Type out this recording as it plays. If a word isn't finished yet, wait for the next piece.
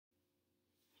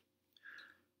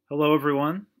Hello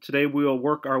everyone. Today we will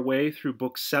work our way through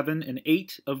books 7 and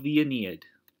 8 of the Aeneid.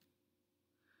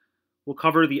 We'll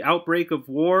cover the outbreak of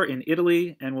war in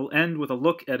Italy, and we'll end with a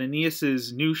look at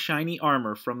Aeneas's new shiny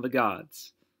armor from the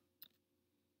gods.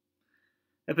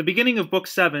 At the beginning of Book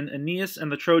 7, Aeneas and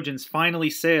the Trojans finally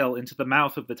sail into the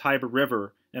mouth of the Tiber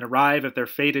River and arrive at their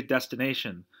fated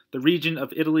destination, the region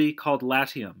of Italy called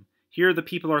Latium. Here the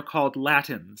people are called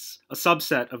Latins, a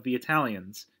subset of the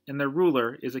Italians, and their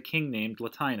ruler is a king named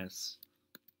Latinus.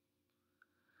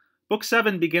 Book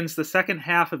 7 begins the second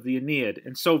half of the Aeneid,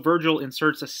 and so Virgil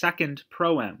inserts a second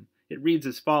proem. It reads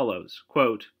as follows,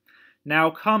 quote, "Now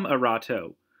come,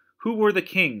 Erato, who were the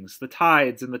kings, the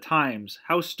tides, and the times?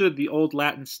 How stood the old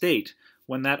Latin state,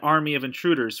 when that army of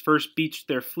intruders first beached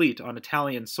their fleet on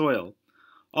Italian soil?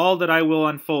 All that I will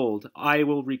unfold, I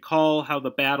will recall how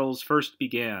the battles first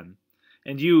began.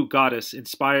 And you, goddess,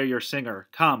 inspire your singer,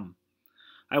 come.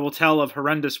 I will tell of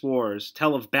horrendous wars,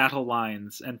 tell of battle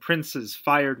lines, and princes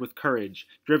fired with courage,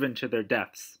 driven to their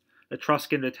deaths.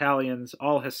 Etruscan Italians,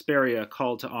 all Hesperia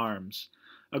called to arms.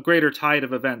 A greater tide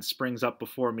of events springs up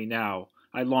before me now.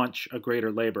 I launch a greater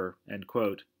labor." End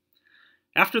quote.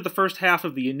 After the first half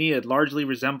of the Aeneid largely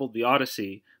resembled the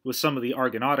Odyssey, with some of the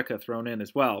Argonautica thrown in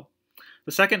as well,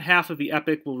 the second half of the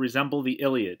epic will resemble the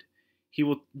Iliad.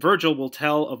 Virgil will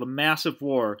tell of a massive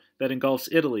war that engulfs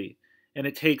Italy, and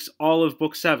it takes all of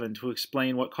Book 7 to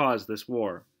explain what caused this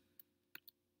war.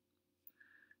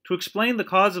 To explain the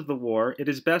cause of the war, it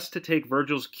is best to take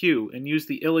Virgil's cue and use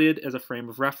the Iliad as a frame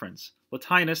of reference.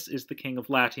 Latinus is the king of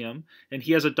Latium, and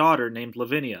he has a daughter named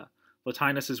Lavinia.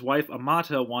 Latinus's wife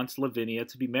Amata wants Lavinia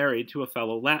to be married to a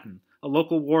fellow Latin, a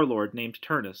local warlord named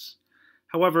Turnus.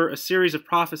 However, a series of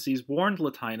prophecies warned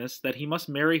Latinus that he must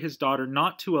marry his daughter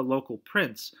not to a local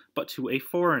prince, but to a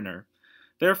foreigner.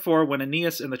 Therefore, when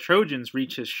Aeneas and the Trojans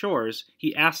reach his shores,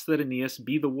 he asks that Aeneas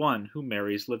be the one who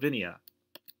marries Lavinia.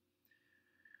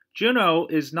 Juno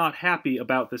is not happy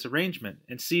about this arrangement,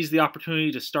 and sees the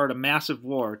opportunity to start a massive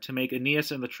war to make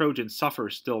Aeneas and the Trojans suffer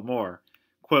still more.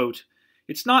 Quote,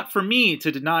 "It's not for me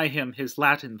to deny him his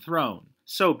Latin throne.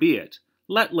 So be it.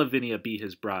 Let Lavinia be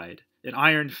his bride, an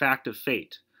iron fact of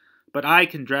fate. But I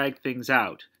can drag things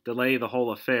out, delay the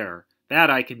whole affair. That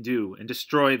I can do, and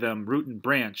destroy them root and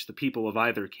branch, the people of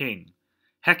either king.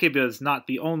 Hecuba's not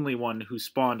the only one who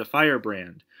spawned a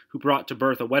firebrand, who brought to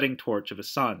birth a wedding torch of a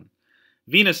son.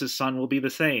 Venus's son will be the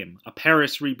same, a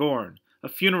Paris reborn, a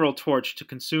funeral torch to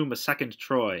consume a second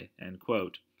Troy." End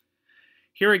quote.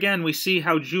 Here again we see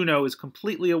how Juno is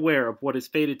completely aware of what is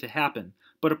fated to happen,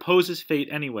 but opposes fate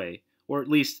anyway, or at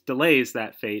least delays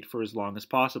that fate for as long as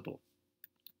possible.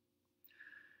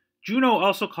 Juno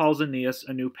also calls Aeneas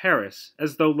a new Paris,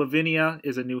 as though Lavinia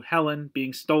is a new Helen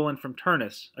being stolen from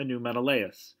Turnus, a new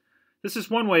Menelaus. This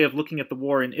is one way of looking at the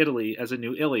war in Italy as a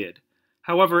new Iliad.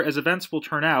 However, as events will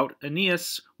turn out,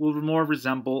 Aeneas will more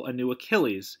resemble a new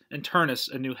Achilles, and Turnus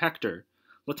a new Hector,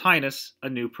 Latinus a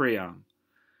new Priam.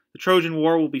 The Trojan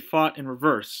War will be fought in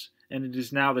reverse, and it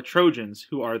is now the Trojans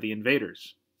who are the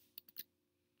invaders.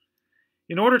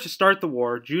 In order to start the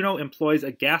war, Juno employs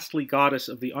a ghastly goddess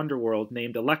of the underworld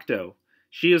named Alecto.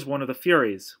 She is one of the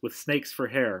Furies, with snakes for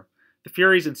hair. The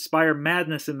Furies inspire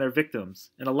madness in their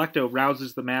victims, and Alecto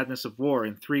rouses the madness of war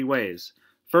in 3 ways.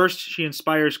 First, she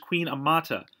inspires Queen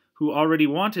Amata, who already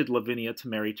wanted Lavinia to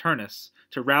marry Turnus,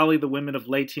 to rally the women of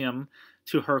Latium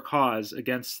to her cause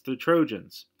against the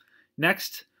Trojans.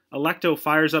 Next, Alecto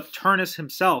fires up Turnus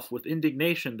himself with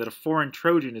indignation that a foreign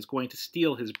Trojan is going to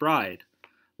steal his bride.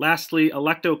 Lastly,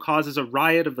 Alecto causes a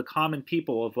riot of the common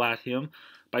people of Latium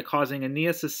by causing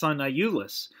Aeneas' son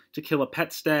Iulus to kill a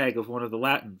pet stag of one of the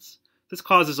Latins. This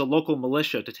causes a local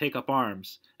militia to take up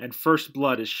arms, and first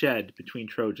blood is shed between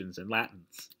Trojans and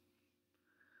Latins.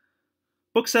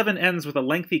 Book 7 ends with a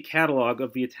lengthy catalogue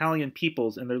of the Italian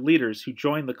peoples and their leaders who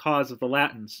joined the cause of the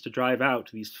Latins to drive out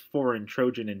these foreign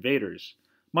Trojan invaders.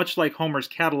 Much like Homer's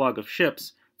catalogue of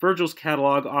ships, Virgil's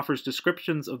catalogue offers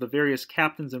descriptions of the various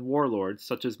captains and warlords,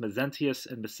 such as Mezentius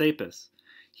and Messapus.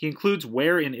 He includes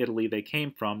where in Italy they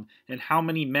came from and how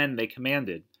many men they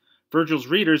commanded. Virgil's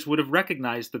readers would have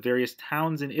recognized the various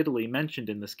towns in Italy mentioned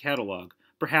in this catalogue,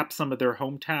 perhaps some of their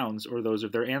hometowns or those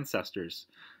of their ancestors.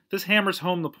 This hammers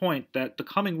home the point that the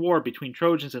coming war between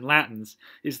Trojans and Latins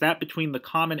is that between the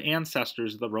common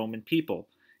ancestors of the Roman people.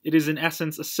 It is in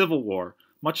essence a civil war,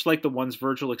 much like the ones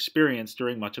Virgil experienced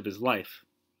during much of his life.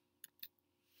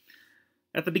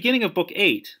 At the beginning of Book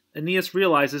 8, Aeneas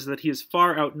realizes that he is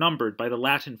far outnumbered by the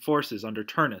Latin forces under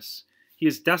Turnus. He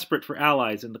is desperate for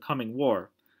allies in the coming war.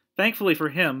 Thankfully for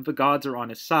him, the gods are on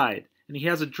his side, and he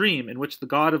has a dream in which the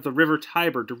god of the river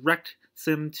Tiber directs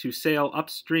him to sail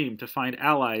upstream to find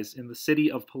allies in the city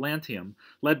of Pallanteum,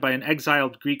 led by an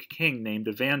exiled Greek king named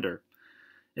Evander.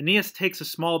 Aeneas takes a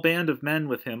small band of men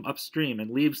with him upstream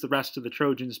and leaves the rest of the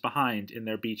Trojans behind in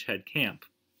their beachhead camp.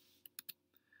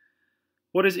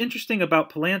 What is interesting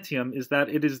about Pallanteum is that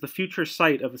it is the future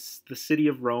site of the city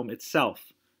of Rome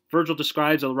itself. Virgil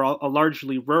describes a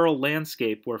largely rural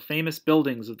landscape where famous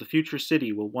buildings of the future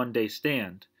city will one day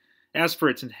stand. As for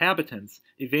its inhabitants,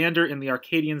 Evander and the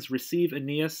Arcadians receive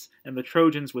Aeneas and the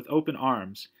Trojans with open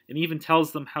arms, and even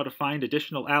tells them how to find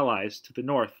additional allies to the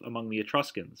north among the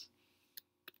Etruscans.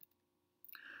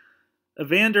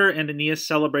 Evander and Aeneas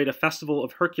celebrate a festival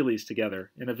of Hercules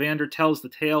together, and Evander tells the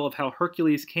tale of how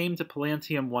Hercules came to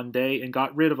Pallanteum one day and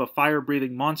got rid of a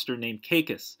fire-breathing monster named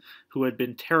Cacus, who had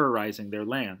been terrorizing their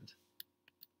land.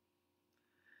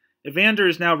 Evander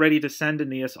is now ready to send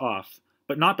Aeneas off,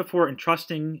 but not before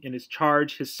entrusting in his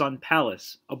charge his son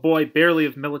Pallas, a boy barely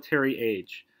of military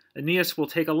age. Aeneas will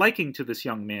take a liking to this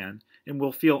young man, and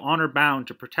will feel honor-bound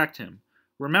to protect him.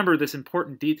 Remember this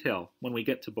important detail when we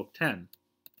get to Book 10.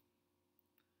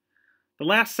 The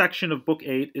last section of Book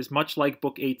 8 is much like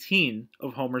Book 18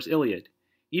 of Homer's Iliad.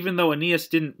 Even though Aeneas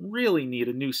didn't really need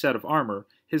a new set of armor,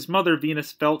 his mother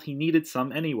Venus felt he needed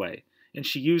some anyway, and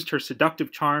she used her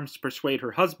seductive charms to persuade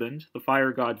her husband, the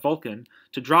fire god Vulcan,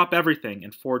 to drop everything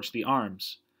and forge the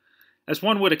arms. As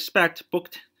one would expect, Book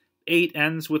 8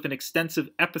 ends with an extensive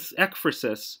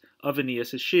ekphrasis of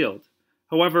Aeneas' shield.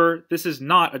 However, this is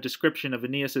not a description of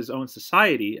Aeneas' own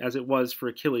society as it was for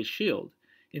Achilles' shield.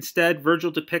 Instead,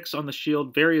 Virgil depicts on the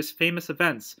shield various famous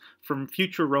events from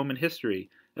future Roman history,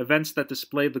 events that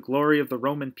display the glory of the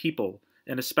Roman people,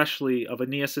 and especially of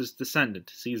Aeneas' descendant,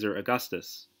 Caesar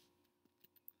Augustus.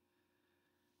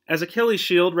 As Achilles'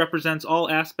 shield represents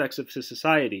all aspects of his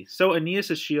society, so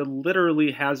Aeneas' shield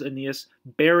literally has Aeneas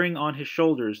bearing on his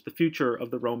shoulders the future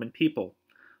of the Roman people.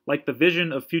 Like the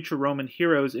vision of future Roman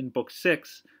heroes in Book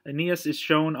 6, Aeneas is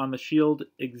shown on the shield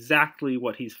exactly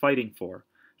what he's fighting for.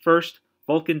 First,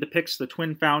 Vulcan depicts the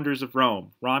twin founders of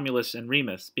Rome, Romulus and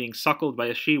Remus, being suckled by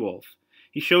a she-wolf.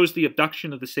 He shows the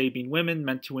abduction of the Sabine women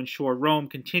meant to ensure Rome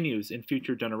continues in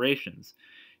future generations.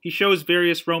 He shows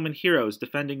various Roman heroes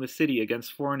defending the city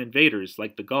against foreign invaders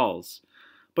like the Gauls.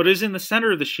 But it is in the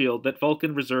center of the shield that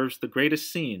Vulcan reserves the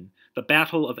greatest scene, the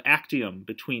Battle of Actium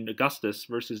between Augustus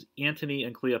versus Antony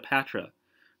and Cleopatra.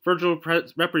 Virgil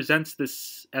represents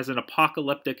this as an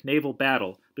apocalyptic naval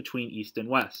battle between East and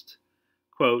West.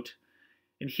 Quote,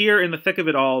 "And here in the thick of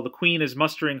it all, the queen is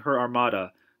mustering her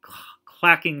armada,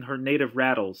 clacking her native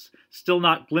rattles, still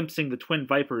not glimpsing the twin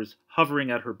vipers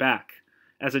hovering at her back,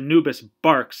 as Anubis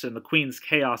barks and the queen's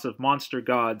chaos of monster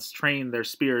gods train their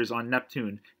spears on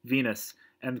Neptune, Venus,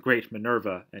 and great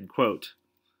Minerva." End quote.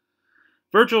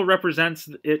 Virgil represents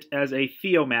it as a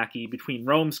theomachy between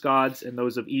Rome's gods and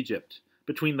those of Egypt,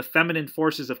 between the feminine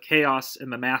forces of chaos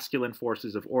and the masculine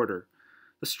forces of order.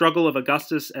 The struggle of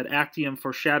Augustus at Actium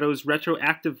foreshadows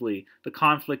retroactively the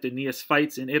conflict Aeneas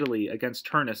fights in Italy against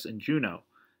Turnus and Juno.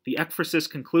 The ekphrasis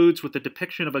concludes with the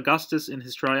depiction of Augustus in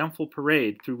his triumphal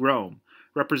parade through Rome,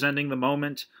 representing the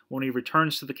moment when he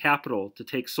returns to the capital to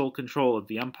take sole control of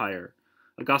the empire.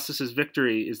 Augustus's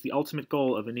victory is the ultimate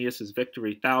goal of Aeneas'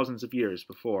 victory thousands of years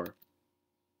before.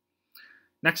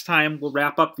 Next time, we'll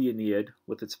wrap up the Aeneid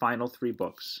with its final 3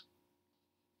 books.